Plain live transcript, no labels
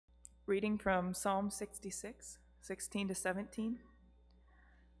Reading from Psalm 66, 16 to 17.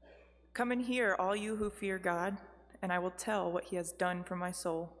 Come and hear, all you who fear God, and I will tell what he has done for my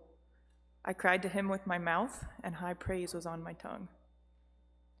soul. I cried to him with my mouth, and high praise was on my tongue.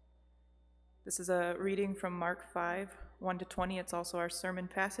 This is a reading from Mark 5, 1 to 20. It's also our sermon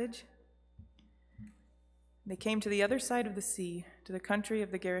passage. They came to the other side of the sea, to the country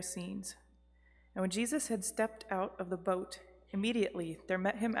of the Gerasenes. And when Jesus had stepped out of the boat, immediately there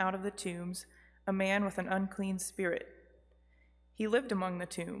met him out of the tombs a man with an unclean spirit. He lived among the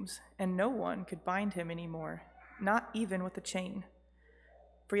tombs, and no one could bind him any more, not even with a chain.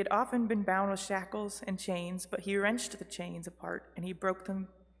 For he had often been bound with shackles and chains, but he wrenched the chains apart, and he broke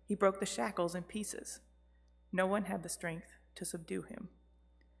the shackles in pieces. No one had the strength to subdue him.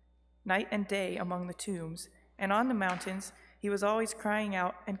 Night and day among the tombs, and on the mountains, he was always crying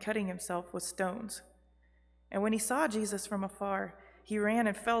out and cutting himself with stones. And when he saw Jesus from afar, he ran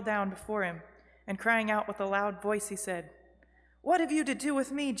and fell down before him, and crying out with a loud voice, he said, "What have you to do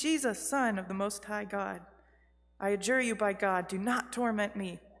with me, Jesus, Son of the Most High God? I adjure you by God, do not torment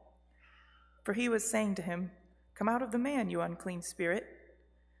me." For he was saying to him, "Come out of the man, you unclean spirit."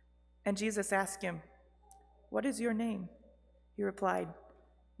 And Jesus asked him, "What is your name?" He replied,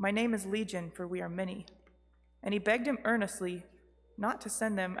 "My name is Legion, for we are many." And he begged him earnestly not to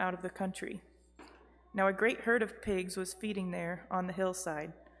send them out of the country. Now a great herd of pigs was feeding there on the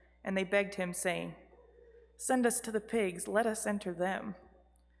hillside, and they begged him, saying, "Send us to the pigs, let us enter them."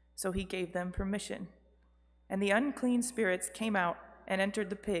 So he gave them permission. And the unclean spirits came out and entered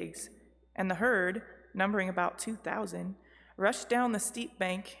the pigs, and the herd, numbering about 2,000, rushed down the steep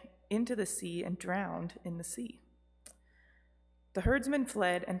bank into the sea and drowned in the sea. The herdsmen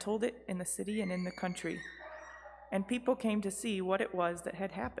fled and told it in the city and in the country, and people came to see what it was that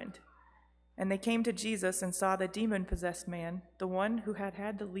had happened. And they came to Jesus and saw the demon-possessed man, the one who had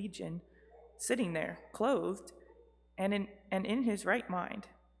had the legion, sitting there, clothed, and in his right mind,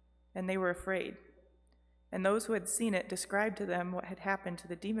 and they were afraid. And those who had seen it described to them what had happened to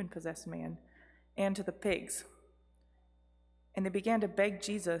the demon-possessed man and to the pigs. And they began to beg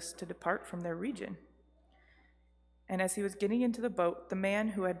Jesus to depart from their region. And as he was getting into the boat, the man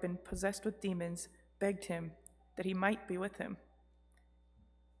who had been possessed with demons begged him that he might be with him.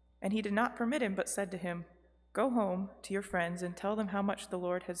 And he did not permit him, but said to him, "Go home to your friends and tell them how much the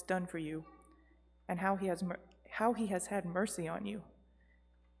Lord has done for you, and how he has had mercy on you."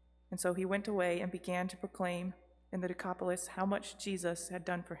 And so he went away and began to proclaim in the Decapolis how much Jesus had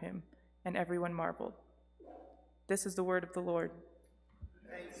done for him, and everyone marveled. This is the word of the Lord.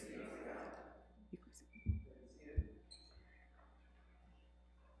 Thanks be to God.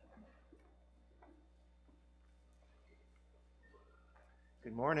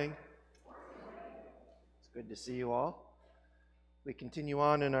 Good morning. It's good to see you all. We continue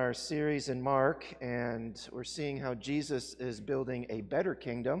on in our series in Mark, and we're seeing how Jesus is building a better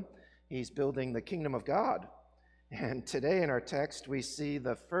kingdom. He's building the kingdom of God. And today in our text, we see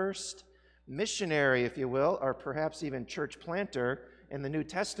the first missionary, if you will, or perhaps even church planter in the New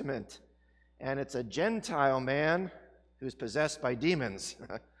Testament. And it's a Gentile man who's possessed by demons.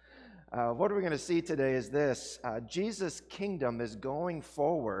 What we're going to see today is this. Jesus' kingdom is going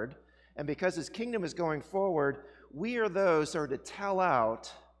forward, and because his kingdom is going forward, we are those who are to tell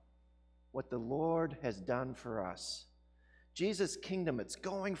out what the Lord has done for us. Jesus' kingdom, it's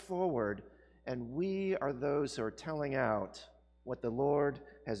going forward, and we are those who are telling out what the Lord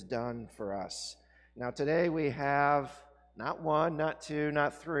has done for us. Now today we have not one, not two,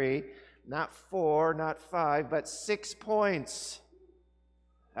 not three, not four, not five, but 6 points.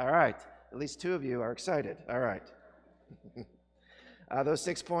 All right, at least 2 of you are excited. All right. Those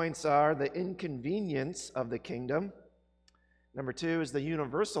 6 points are the inconvenience of the kingdom. Number 2 is the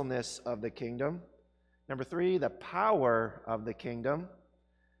universalness of the kingdom. Number 3, the power of the kingdom.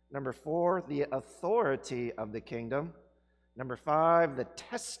 Number 4, the authority of the kingdom. Number 5, the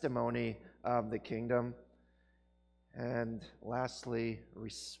testimony of the kingdom. And lastly,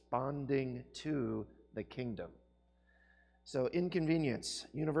 responding to the kingdom. So inconvenience,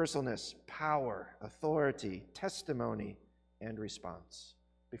 universalness, power, authority, testimony, and response.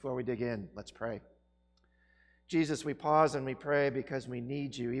 Before we dig in, let's pray. Jesus, we pause and we pray because we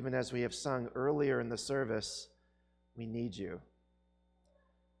need you. Even as we have sung earlier in the service, we need you.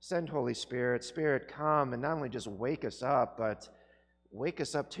 Send Holy Spirit. Spirit, come and not only just wake us up, but wake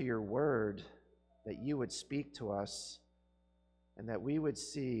us up to your word, that you would speak to us and that we would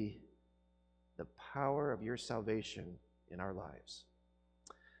see the power of your salvation in our lives.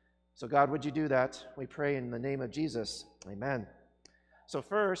 So God, would you do that? We pray in the name of Jesus. Amen. So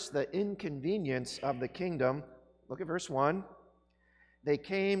first, the inconvenience of the kingdom. Look at verse 1. they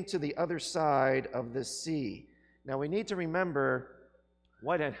came to the other side of the sea. Now we need to remember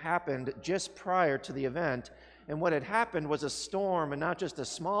what had happened just prior to the event. And what had happened was a storm, and not just a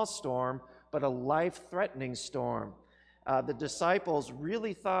small storm, but a life-threatening storm. The disciples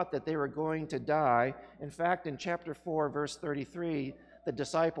really thought that they were going to die. In fact, in chapter 4, verse 33, the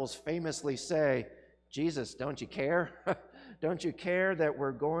disciples famously say, "Jesus, don't you care? Don't you care that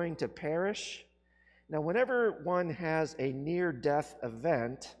we're going to perish?" Now, whenever one has a near-death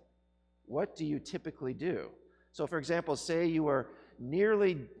event, what do you typically do? So, for example, say you were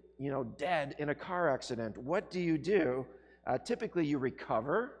nearly, dead in a car accident. What do? Typically, you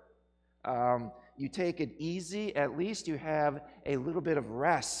recover. You take it easy. At least you have a little bit of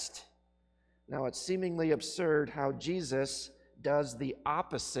rest. Now, it's seemingly absurd how Jesus does the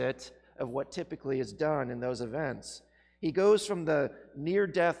opposite of what typically is done in those events. He goes from the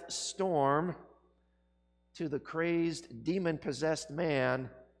near-death storm to the crazed, demon-possessed man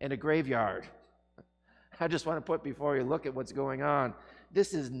in a graveyard. I just want to put before you look at what's going on.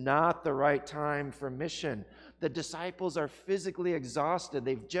 This is not the right time for mission. The disciples are physically exhausted.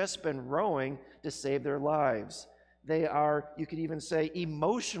 They've just been rowing to save their lives. They are, you could even say,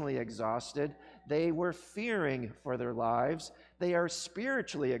 emotionally exhausted. They were fearing for their lives. They are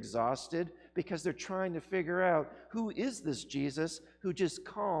spiritually exhausted because they're trying to figure out, who is this Jesus who just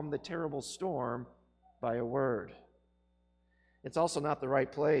calmed the terrible storm by a word? It's also not the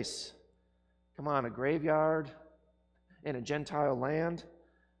right place. Come on, a graveyard in a Gentile land,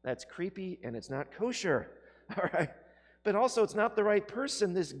 that's creepy and it's not kosher, all right? But also it's not the right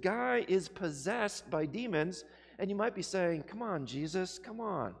person. This guy is possessed by demons, and you might be saying, "Come on, Jesus, come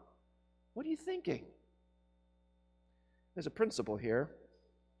on. What are you thinking?" There's a principle here.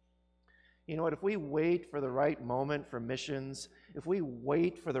 You know what? If we wait for the right moment for missions, if we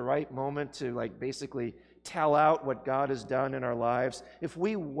wait for the right moment to basically tell out what God has done in our lives, if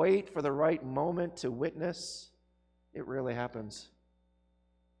we wait for the right moment to witness, it rarely happens.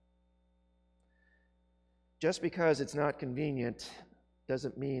 Just because it's not convenient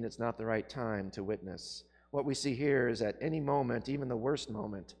doesn't mean it's not the right time to witness. What we see here is at any moment, even the worst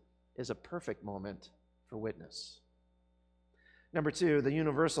moment, is a perfect moment for witness. Number 2, the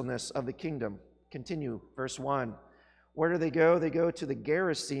universalness of the kingdom. Continue, verse 1. Where do they go? They go to the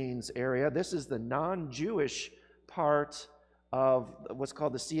Gerasenes area. This is the non-Jewish part of what's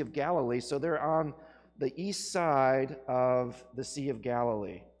called the Sea of Galilee. So they're on the east side of the Sea of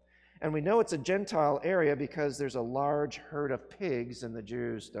Galilee. And we know it's a Gentile area because there's a large herd of pigs, and the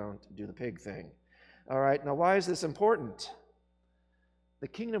Jews don't do the pig thing. All right, now why is this important? The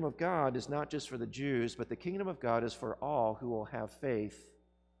kingdom of God is not just for the Jews, but the kingdom of God is for all who will have faith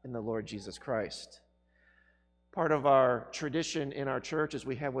in the Lord Jesus Christ. Part of our tradition in our church is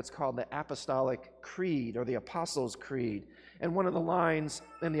we have what's called the Apostolic Creed, or the Apostles' Creed. And one of the lines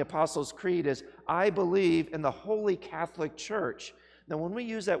in the Apostles' Creed is, "I believe in the Holy Catholic Church." Now, when we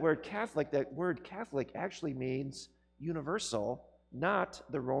use that word Catholic actually means universal, not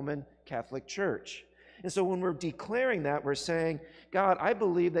the Roman Catholic Church. And so when we're declaring that, we're saying, "God, I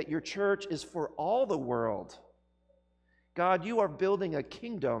believe that your church is for all the world. God, you are building a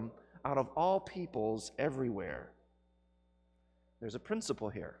kingdom out of all peoples everywhere." There's a principle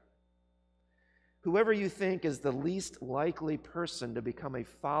here. Whoever you think is the least likely person to become a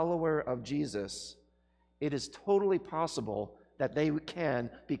follower of Jesus, it is totally possible that they can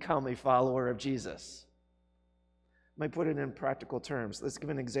become a follower of Jesus. Let me put it in practical terms. Let's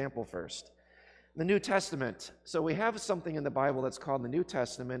give an example first. The New Testament. So we have something in the Bible that's called the New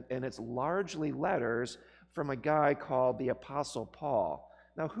Testament, and it's largely letters from a guy called the Apostle Paul.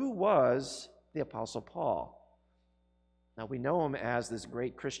 Now, who was the Apostle Paul? Now, we know him as this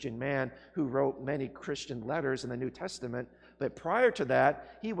great Christian man who wrote many Christian letters in the New Testament, but prior to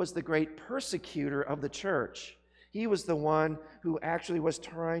that, he was the great persecutor of the church. He was the one who actually was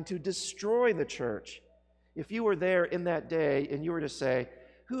trying to destroy the church. If you were there in that day and you were to say,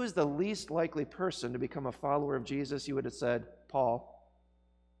 who is the least likely person to become a follower of Jesus, you would have said, Paul.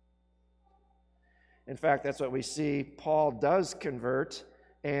 In fact, that's what we see. Paul does convert,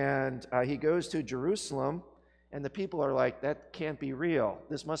 and he goes to Jerusalem, and the people are like, that can't be real.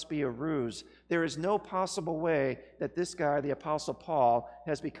 This must be a ruse. There is no possible way that this guy, the Apostle Paul,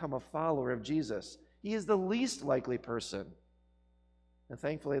 has become a follower of Jesus. He is the least likely person. And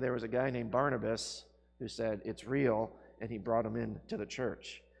thankfully, there was a guy named Barnabas who said, it's real, and he brought him into the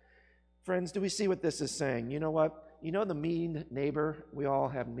church. Friends, do we see what this is saying? You know what? You know the mean neighbor? We all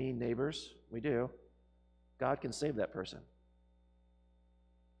have mean neighbors. We do. God can save that person.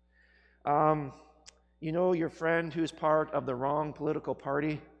 You know your friend who's part of the wrong political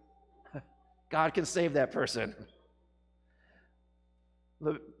party? God can save that person.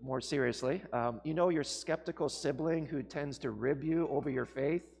 more seriously, you know your skeptical sibling who tends to rib you over your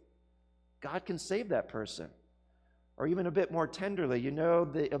faith? God can save that person. Or even a bit more tenderly, you know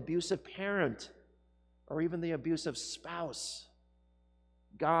the abusive parent or even the abusive spouse.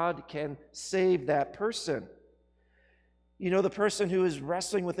 God can save that person. You know the person who is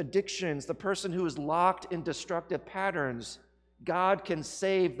wrestling with addictions, the person who is locked in destructive patterns. God can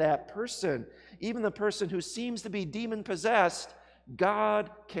save that person. Even the person who seems to be demon-possessed, God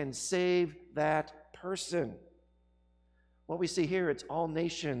can save that person. What we see here, it's all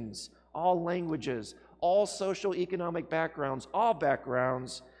nations, all languages, all social economic backgrounds, all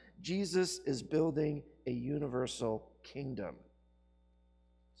backgrounds. Jesus is building a universal kingdom.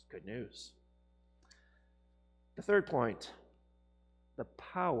 It's good news. The third point, the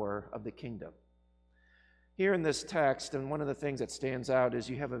power of the kingdom. Here in this text, and one of the things that stands out is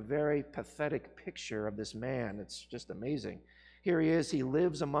you have a very pathetic picture of this man. It's just amazing. Here he is, he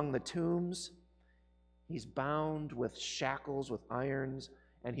lives among the tombs. He's bound with shackles, with irons,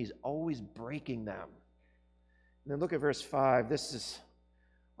 and he's always breaking them. And then look at verse 5. This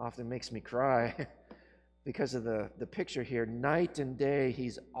often makes me cry because of the picture here. Night and day,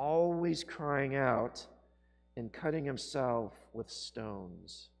 he's always crying out and cutting himself with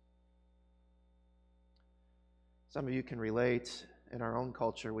stones. Some of you can relate. In our own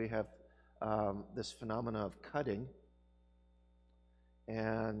culture, we have this phenomena of cutting.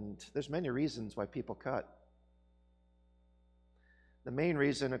 And there's many reasons why people cut. The main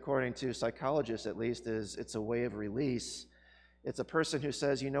reason, according to psychologists at least, is it's a way of release. It's a person who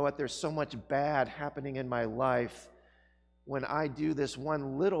says, you know what, there's so much bad happening in my life. When I do this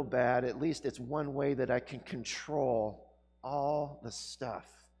one little bad, at least it's one way that I can control all the stuff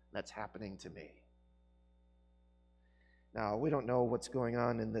that's happening to me. Now, we don't know what's going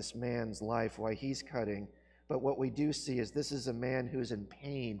on in this man's life, why he's cutting, but what we do see is this is a man who is in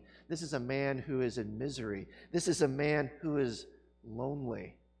pain. This is a man who is in misery. This is a man who is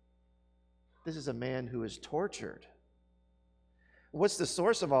lonely. This is a man who is tortured. What's the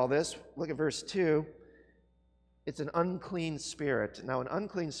source of all this? Look at verse 2. It's an unclean spirit. Now, an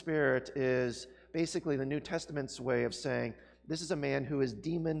unclean spirit is basically the New Testament's way of saying this is a man who is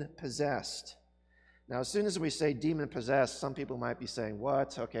demon-possessed. Now, as soon as we say demon-possessed, some people might be saying,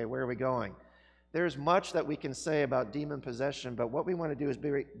 what? Okay, where are we going? There's much that we can say about demon possession, but what we want to do is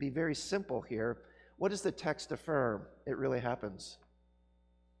be very simple here. What does the text affirm? It really happens.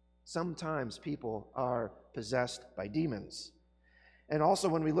 Sometimes people are possessed by demons. And also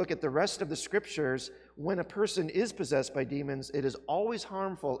when we look at the rest of the scriptures, when a person is possessed by demons, it is always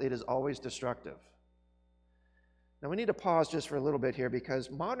harmful, it is always destructive. Now we need to pause just for a little bit here because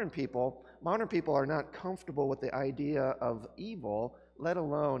modern people are not comfortable with the idea of evil, let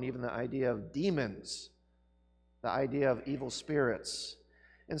alone even the idea of demons, the idea of evil spirits.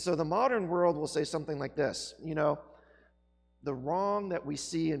 And so the modern world will say something like this, you know, the wrong that we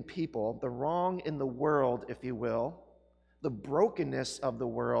see in people, the wrong in the world, if you will, the brokenness of the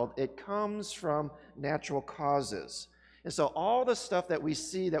world, it comes from natural causes. And so all the stuff that we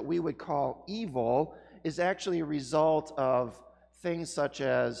see that we would call evil is actually a result of things such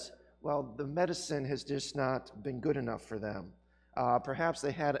as, well, the medicine has just not been good enough for them. Perhaps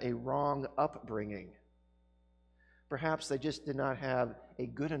they had a wrong upbringing. Perhaps they just did not have a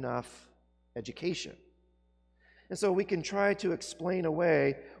good enough education. And so we can try to explain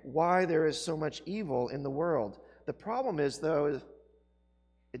away why there is so much evil in the world. The problem is, though,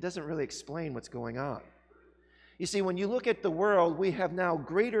 it doesn't really explain what's going on. You see, when you look at the world, we have now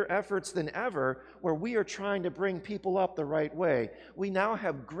greater efforts than ever where we are trying to bring people up the right way. We now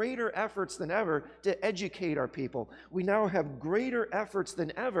have greater efforts than ever to educate our people. We now have greater efforts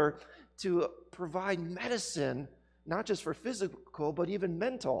than ever to provide medicine, not just for physical, but even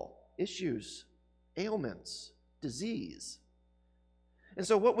mental issues, ailments, disease. And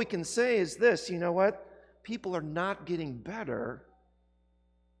so what we can say is this, you know what? People are not getting better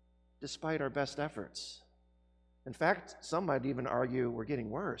despite our best efforts. In fact, some might even argue we're getting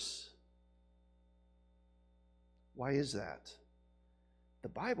worse. Why is that? The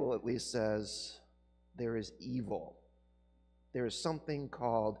Bible at least says there is evil. There is something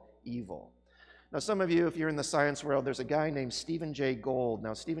called evil. Now, some of you, if you're in the science world, there's a guy named Stephen Jay Gould.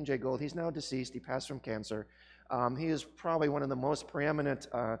 Now, Stephen Jay Gould, he's now deceased. He passed from cancer. He is probably one of the most preeminent,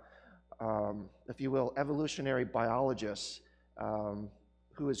 if you will, evolutionary biologists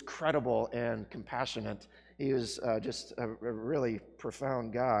who is credible and compassionate. He is just a really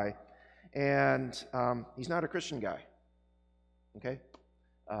profound guy. And he's not a Christian guy, okay?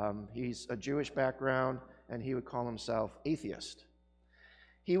 He's a Jewish background, and he would call himself atheist.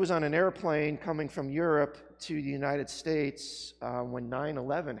 He was on an airplane coming from Europe to the United States when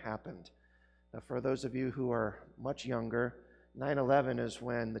 9/11 happened. Now, for those of you who are much younger, 9/11 is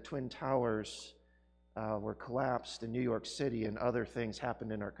when the Twin Towers were collapsed in New York City and other things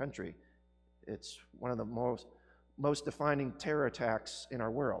happened in our country. It's one of the most defining terror attacks in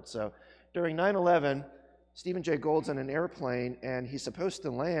our world. So during 9/11, Stephen Jay Gould's on an airplane, and he's supposed to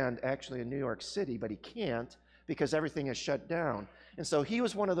land actually in New York City, but he can't because everything is shut down. And so he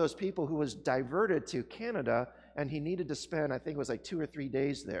was one of those people who was diverted to Canada, and he needed to spend, I think it was like 2 or 3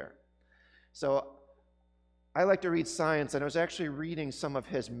 days there. So I like to read science, and I was actually reading some of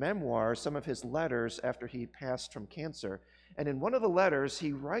his memoirs, some of his letters after he passed from cancer. And in one of the letters,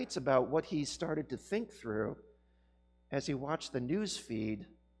 he writes about what he started to think through as he watched the news feed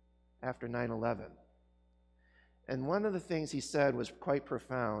after 9/11. And one of the things he said was quite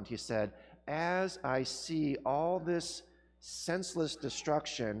profound. He said, "As I see all this senseless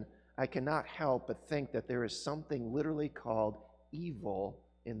destruction, I cannot help but think that there is something literally called evil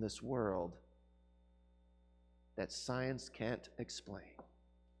in this world that science can't explain."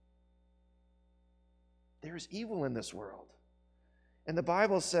 There's evil in this world. And the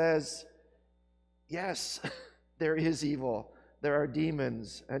Bible says, yes, there is evil. There are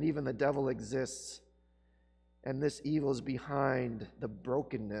demons, and even the devil exists. And this evil is behind the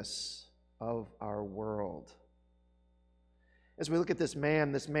brokenness of our world. As we look at this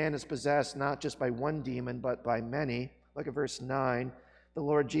man is possessed not just by one demon, but by many. Look at verse 9. The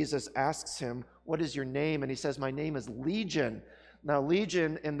Lord Jesus asks him, "What is your name?" And he says, "My name is Legion." Now,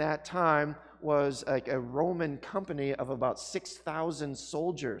 Legion in that time was like a Roman company of about 6,000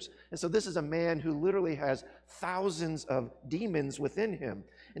 soldiers. And so this is a man who literally has thousands of demons within him.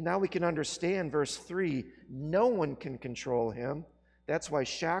 And now we can understand verse 3, no one can control him. That's why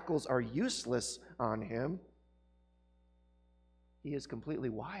shackles are useless on him. He is completely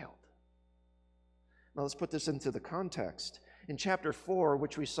wild. Now let's put this into the context. In chapter 4,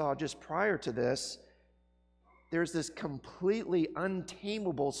 which we saw just prior to this, there's this completely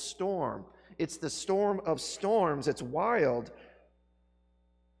untamable storm. It's the storm of storms. It's wild.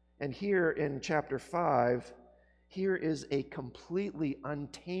 And here in chapter 5, here is a completely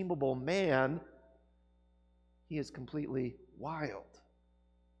untamable man. He is completely wild.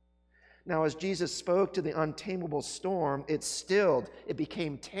 Now, as Jesus spoke to the untamable storm, it stilled. It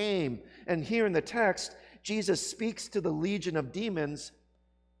became tame. And here in the text, Jesus speaks to the legion of demons,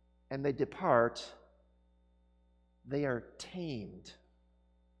 and they depart. They are tamed.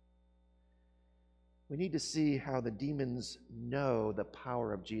 We need to see how the demons know the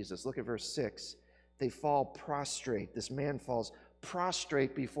power of Jesus. Look at verse 6. They fall prostrate. This man falls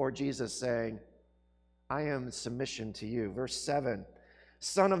prostrate before Jesus, saying, "I am in submission to you." Verse 7.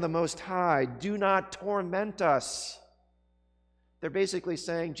 "Son of the Most High, do not torment us." They're basically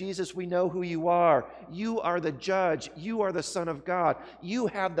saying, "Jesus, we know who you are. You are the judge. You are the Son of God. You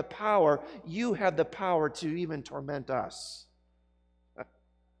have the power. You have the power to even torment us."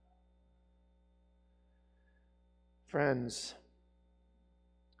 Friends,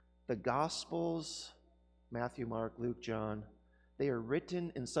 the Gospels, Matthew, Mark, Luke, John, they are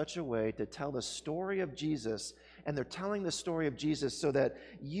written in such a way to tell the story of Jesus, and they're telling the story of Jesus so that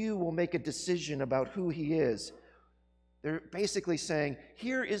you will make a decision about who he is. They're basically saying,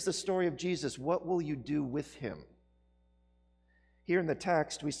 here is the story of Jesus. What will you do with him? Here in the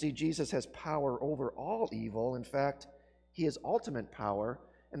text, we see Jesus has power over all evil. In fact, he has ultimate power,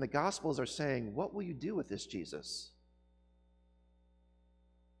 and the Gospels are saying, what will you do with this Jesus?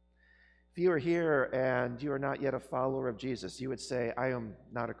 If you are here and you are not yet a follower of Jesus, you would say, I am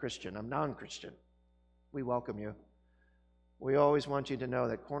not a Christian. I'm non-Christian. We welcome you. We always want you to know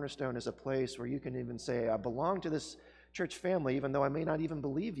that Cornerstone is a place where you can even say, I belong to this church family, even though I may not even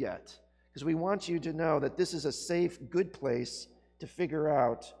believe yet. Because we want you to know that this is a safe, good place to figure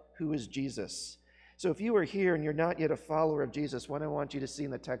out who is Jesus. So if you are here and you're not yet a follower of Jesus, what I want you to see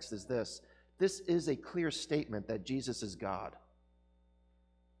in the text is this. This is a clear statement that Jesus is God.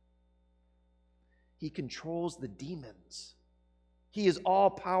 He controls the demons. He is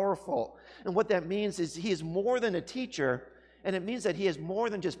all-powerful. And what that means is he is more than a teacher, and it means that he has more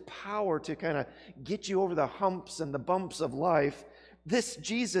than just power to kind of get you over the humps and the bumps of life. This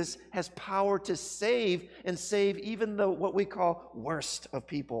Jesus has power to save, and save even the what we call worst of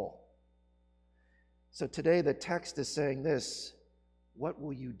people. So today the text is saying this: what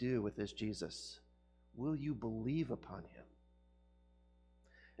will you do with this Jesus? Will you believe upon him?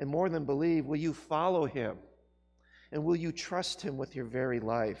 And more than believe, will you follow him? And will you trust him with your very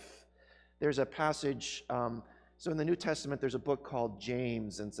life? There's a passage, so in the New Testament, there's a book called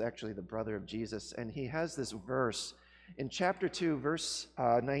James, and it's actually the brother of Jesus, and he has this verse. In chapter 2, verse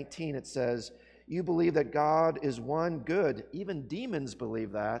 19, it says, You believe that God is one. Good. Even demons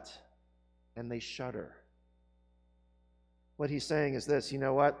believe that, and they shudder. What he's saying is this, you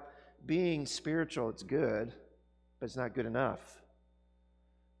know what? Being spiritual, it's good, but it's not good enough.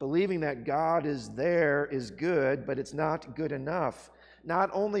 Believing that God is there is good, but it's not good enough. Not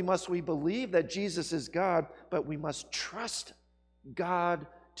only must we believe that Jesus is God, but we must trust God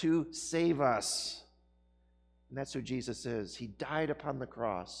to save us. And that's who Jesus is. He died upon the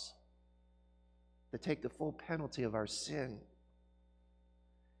cross to take the full penalty of our sin.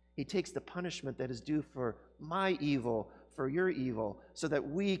 He takes the punishment that is due for my evil, for your evil, so that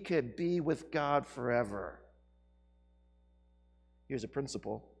we could be with God forever. Here's a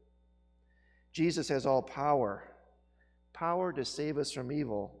principle. Jesus has all power. Power to save us from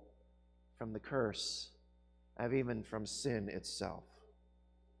evil, from the curse, and even from sin itself.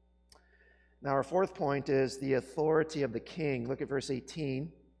 Now, our fourth point is the authority of the king. Look at verse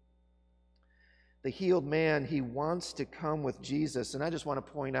 18. The healed man, he wants to come with Jesus. And I just want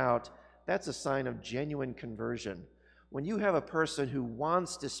to point out, that's a sign of genuine conversion. When you have a person who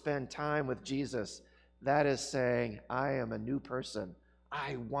wants to spend time with Jesus, that is saying, I am a new person.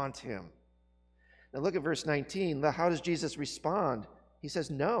 I want him. Now look at verse 19. How does Jesus respond? He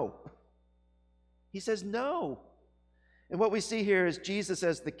says no. He says no. And what we see here is Jesus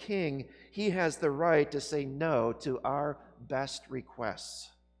as the king, he has the right to say no to our best requests.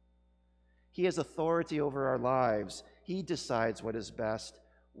 He has authority over our lives. He decides what is best.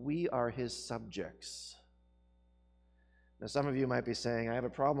 We are his subjects. Now, some of you might be saying, I have a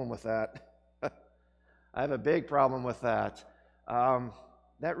problem with that. I have a big problem with that.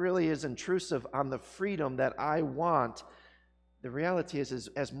 That really is intrusive on the freedom that I want. The reality is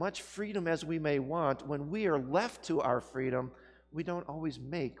as much freedom as we may want, when we are left to our freedom, we don't always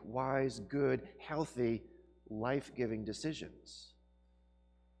make wise, good, healthy, life-giving decisions.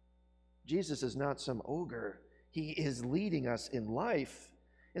 Jesus is not some ogre. He is leading us in life.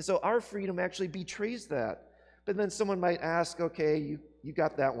 And so our freedom actually betrays that. But then someone might ask, okay, you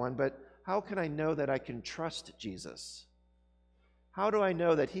got that one, but how can I know that I can trust Jesus? How do I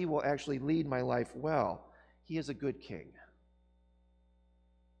know that he will actually lead my life well? He is a good king.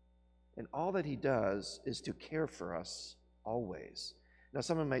 And all that he does is to care for us always. Now,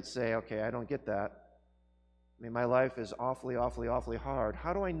 someone might say, okay, I don't get that. I mean, my life is awfully, awfully, awfully hard.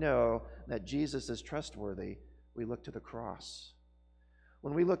 How do I know that Jesus is trustworthy? We look to the cross.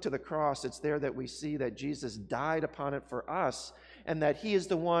 When we look to the cross, it's there that we see that Jesus died upon it for us, and that he is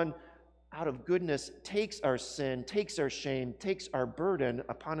the one, out of goodness, takes our sin, takes our shame, takes our burden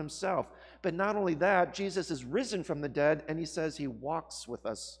upon himself. But not only that, Jesus is risen from the dead, and he says he walks with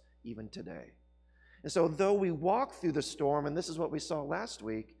us even today. And so though we walk through the storm, and this is what we saw last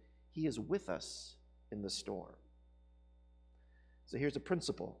week, he is with us in the storm. So here's a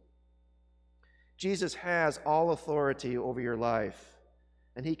principle. Jesus has all authority over your life,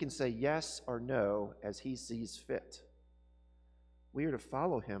 and he can say yes or no as he sees fit. We are to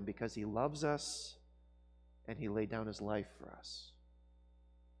follow him because he loves us and he laid down his life for us.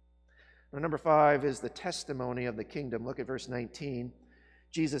 Now, number 5 is the testimony of the kingdom. Look at verse 19.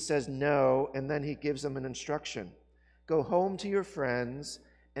 Jesus says no, and then he gives them an instruction. Go home to your friends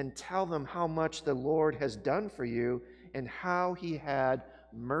and tell them how much the Lord has done for you and how he had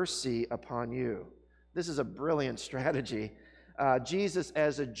mercy upon you. This is a brilliant strategy. Jesus,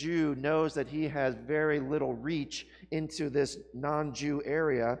 as a Jew, knows that he has very little reach into this non-Jew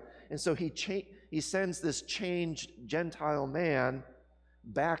area, and so he sends this changed Gentile man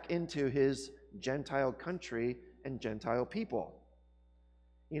back into his Gentile country and Gentile people.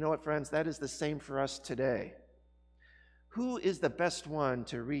 You know what, friends? That is the same for us today. Who is the best one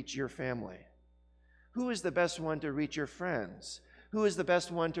to reach your family? Who is the best one to reach your friends? Who is the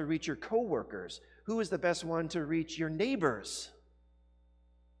best one to reach your coworkers? Who is the best one to reach your neighbors?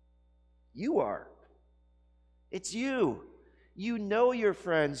 You are. It's you. You know your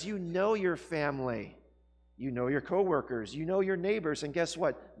friends. You know your family. You know your coworkers. You know your neighbors. And guess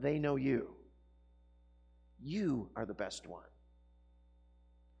what? They know you. You are the best one.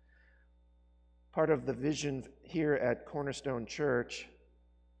 Part of the vision here at Cornerstone Church,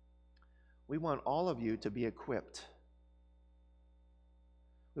 we want all of you to be equipped.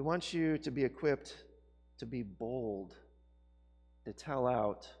 We want you to be equipped to be bold, to tell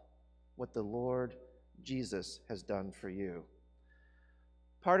out what the Lord Jesus has done for you.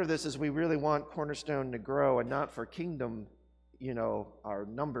 Part of this is we really want Cornerstone to grow, and not for kingdom, our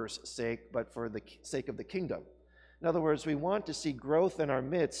numbers' sake, but for the sake of the kingdom. In other words, we want to see growth in our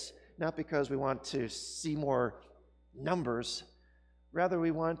midst, not because we want to see more numbers. Rather,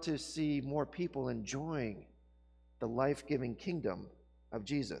 we want to see more people enjoying the life-giving kingdom of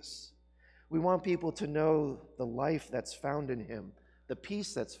Jesus. We want people to know the life that's found in him, the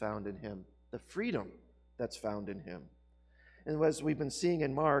peace that's found in him, the freedom that's found in him. And as we've been seeing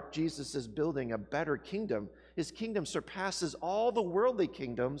in Mark, Jesus is building a better kingdom. His kingdom surpasses all the worldly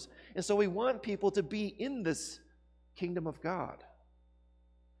kingdoms, and so we want people to be in this kingdom of God.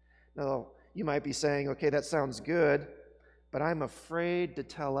 Now, you might be saying, okay, that sounds good, but I'm afraid to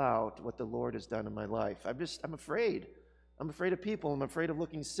tell out what the Lord has done in my life. I'm afraid. I'm afraid of people. I'm afraid of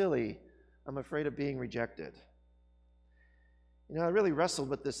looking silly. I'm afraid of being rejected. You know, I really wrestled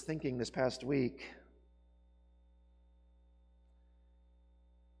with this thinking this past week.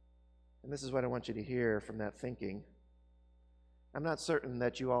 And this is what I want you to hear from that thinking. I'm not certain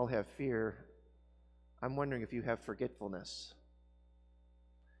that you all have fear. I'm wondering if you have forgetfulness.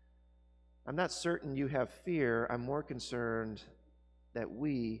 I'm not certain you have fear. I'm more concerned that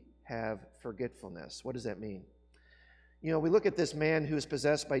we have forgetfulness. What does that mean? You know, we look at this man who is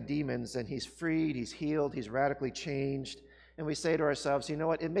possessed by demons, and he's freed, he's healed, he's radically changed, and we say to ourselves, you know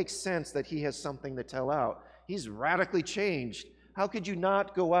what, it makes sense that he has something to tell out. He's radically changed. How could you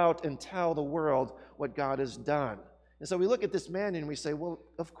not go out and tell the world what God has done? And so we look at this man and we say, well,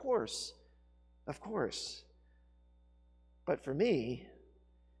 of course. But for me,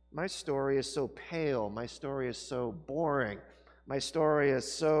 my story is so pale. My story is so boring. My story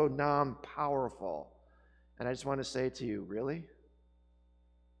is so non-powerful. And I just want to say to you, really?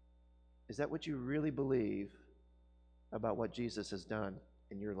 Is that what you really believe about what Jesus has done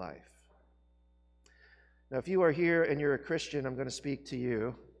in your life? Now, if you are here and you're a Christian, I'm going to speak to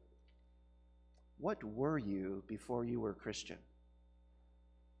you. What were you before you were a Christian?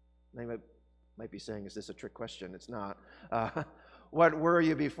 Now, you might be saying, is this a trick question? It's not. What were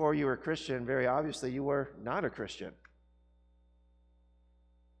you before you were a Christian? Very obviously, you were not a Christian.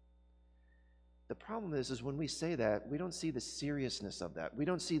 The problem is when we say that, we don't see the seriousness of that. We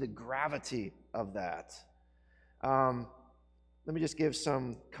don't see the gravity of that. Let me just give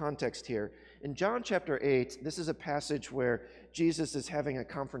some context here. In John chapter 8, this is a passage where Jesus is having a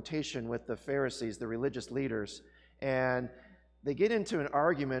confrontation with the Pharisees, the religious leaders, and they get into an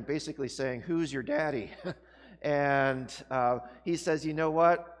argument basically saying, who's your daddy? And he says, you know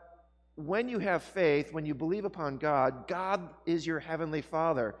what? When you have faith, when you believe upon God, God is your heavenly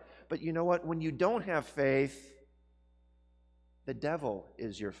Father. But you know what? When you don't have faith, the devil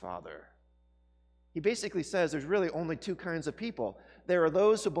is your father. He basically says there's really only two kinds of people. There are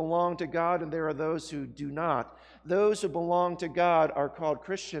those who belong to God and there are those who do not. Those who belong to God are called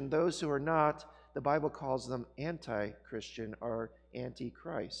Christian. Those who are not, the Bible calls them anti-Christian or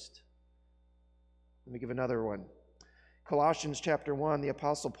anti-Christ. Let me give another one. Colossians chapter 1, the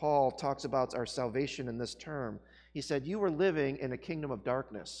Apostle Paul talks about our salvation in this term. He said, you were living in a kingdom of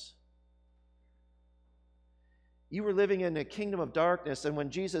darkness. You were living in a kingdom of darkness, and when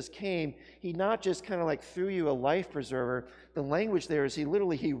Jesus came, he not just kind of like threw you a life preserver. The language there is he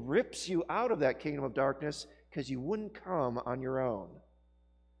rips you out of that kingdom of darkness because you wouldn't come on your own.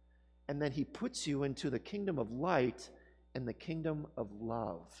 And then he puts you into the kingdom of light and the kingdom of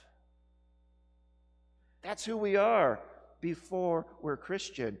love. That's who we are before we're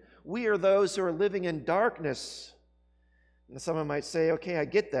Christian. We are those who are living in darkness. And someone might say, okay, I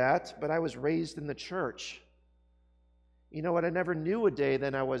get that, but I was raised in the church. You know what? I never knew a day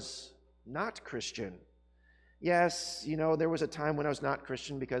then I was not Christian. Yes, you know, there was a time when I was not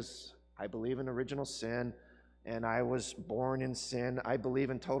Christian because I believe in original sin and I was born in sin. I believe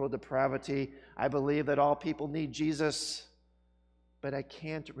in total depravity. I believe that all people need Jesus, but I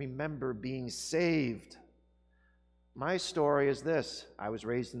can't remember being saved. My story is this: I was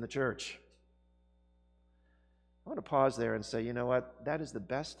raised in the church. I want to pause there and say, you know what? That is the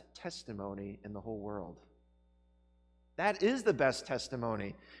best testimony in the whole world. That is the best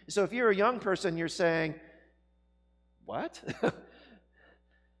testimony. So if you're a young person, you're saying, what?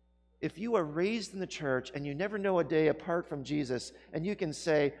 If you are raised in the church and you never know a day apart from Jesus, and you can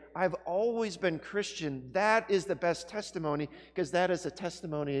say, I've always been Christian, that is the best testimony, because that is a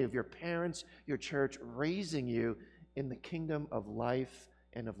testimony of your parents, your church, raising you in the kingdom of life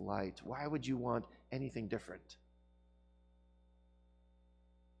and of light. Why would you want anything different?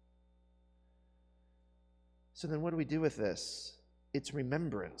 So then what do we do with this? It's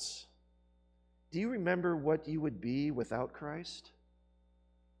remembrance. Do you remember what you would be without Christ?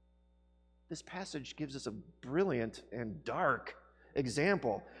 This passage gives us a brilliant and dark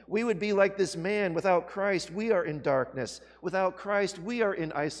example. We would be like this man. Without Christ, we are in darkness. Without Christ, we are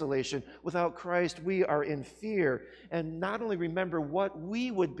in isolation. Without Christ, we are in fear. And not only remember what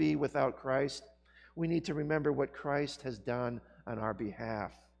we would be without Christ, we need to remember what Christ has done on our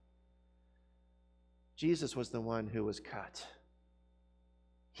behalf. Jesus was the one who was cut.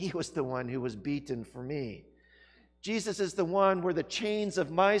 He was the one who was beaten for me. Jesus is the one where the chains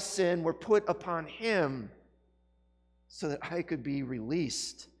of my sin were put upon him so that I could be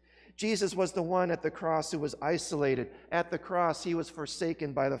released. Jesus was the one at the cross who was isolated. At the cross, he was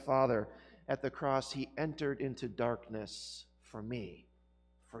forsaken by the Father. At the cross, he entered into darkness for me,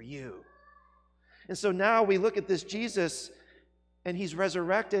 for you. And so now we look at this Jesus, and he's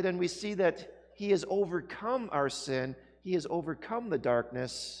resurrected, and we see that he has overcome our sin. He has overcome the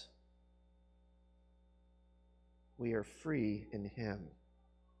darkness. We are free in him.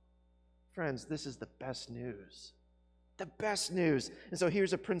 Friends, this is the best news. The best news. And so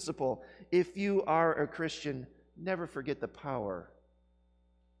here's a principle. If you are a Christian, never forget the power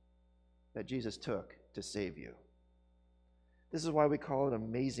that Jesus took to save you. This is why we call it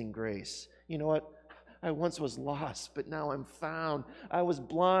amazing grace. You know what? I once was lost, but now I'm found. I was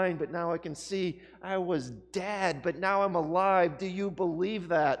blind, but now I can see. I was dead, but now I'm alive. Do you believe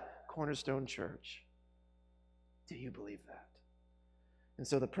that, Cornerstone Church? Do you believe that? And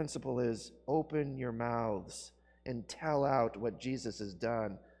so the principle is open your mouths and tell out what Jesus has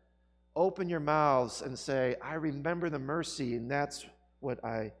done. Open your mouths and say, I remember the mercy, and that's what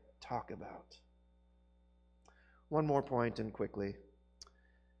I talk about. One more point, and quickly.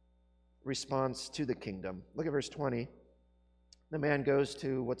 Response to the kingdom. Look at verse 20. The man goes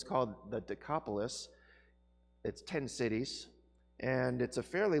to what's called the Decapolis. It's 10 cities, and it's a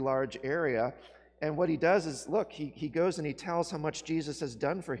fairly large area. And what he does is, look, he goes and he tells how much Jesus has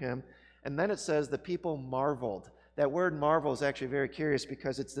done for him. And then it says the people marveled. That word marvel is actually very curious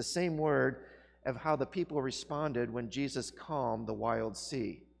because it's the same word of how the people responded when Jesus calmed the wild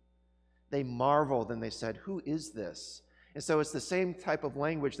sea. They marveled and they said, who is this? And so it's the same type of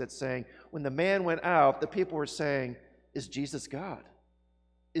language that's saying, when the man went out, the people were saying, is Jesus God?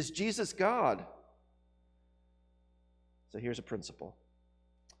 Is Jesus God? So here's a principle.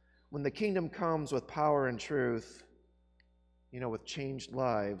 When the kingdom comes with power and truth, with changed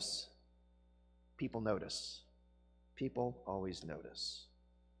lives, people notice. People always notice.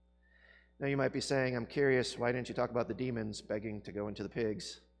 Now you might be saying, I'm curious, why didn't you talk about the demons begging to go into the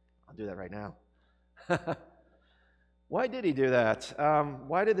pigs? I'll do that right now. Why did he do that?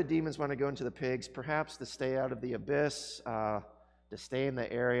 Why did the demons want to go into the pigs? Perhaps to stay out of the abyss, to stay in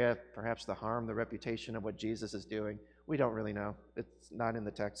the area, perhaps to harm the reputation of what Jesus is doing. We don't really know. It's not in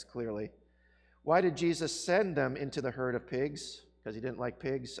the text clearly. Why did Jesus send them into the herd of pigs? Because he didn't like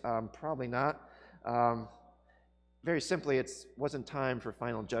pigs? Probably not. Very simply, it wasn't time for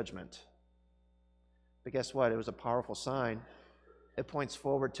final judgment. But guess what? It was a powerful sign. It points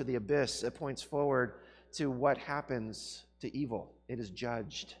forward to the abyss. It points forward to what happens to evil. It is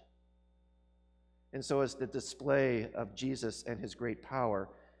judged. And so is the display of Jesus and his great power.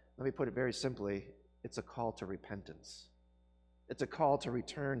 Let me put it very simply. It's a call to repentance. It's a call to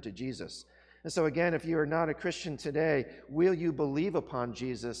return to Jesus. And so again, if you are not a Christian today, will you believe upon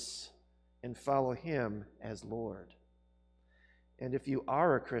Jesus and follow him as Lord? And if you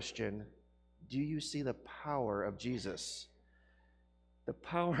are a Christian, do you see the power of Jesus? The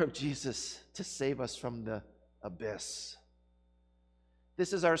power of Jesus to save us from the abyss.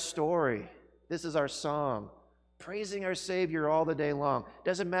 This is our story. This is our song. Praising our Savior all the day long.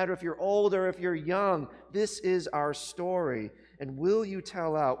 Doesn't matter if you're old or if you're young. This is our story. And will you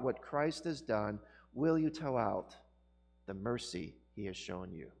tell out what Christ has done? Will you tell out the mercy he has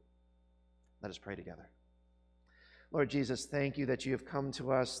shown you? Let us pray together. Lord Jesus, thank you that you have come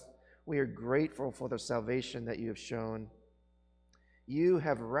to us. We are grateful for the salvation that you have shown. You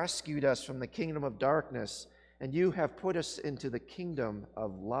have rescued us from the kingdom of darkness, and you have put us into the kingdom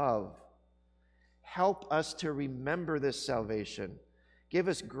of love. Help us to remember this salvation. Give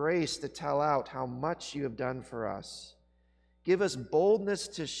us grace to tell out how much you have done for us. Give us boldness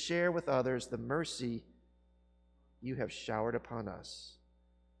to share with others the mercy you have showered upon us.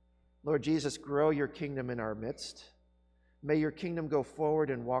 Lord Jesus, grow your kingdom in our midst. May your kingdom go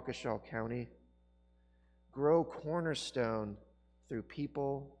forward in Waukesha County. Grow Cornerstone through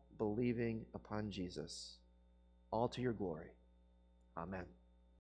people believing upon Jesus. All to your glory. Amen.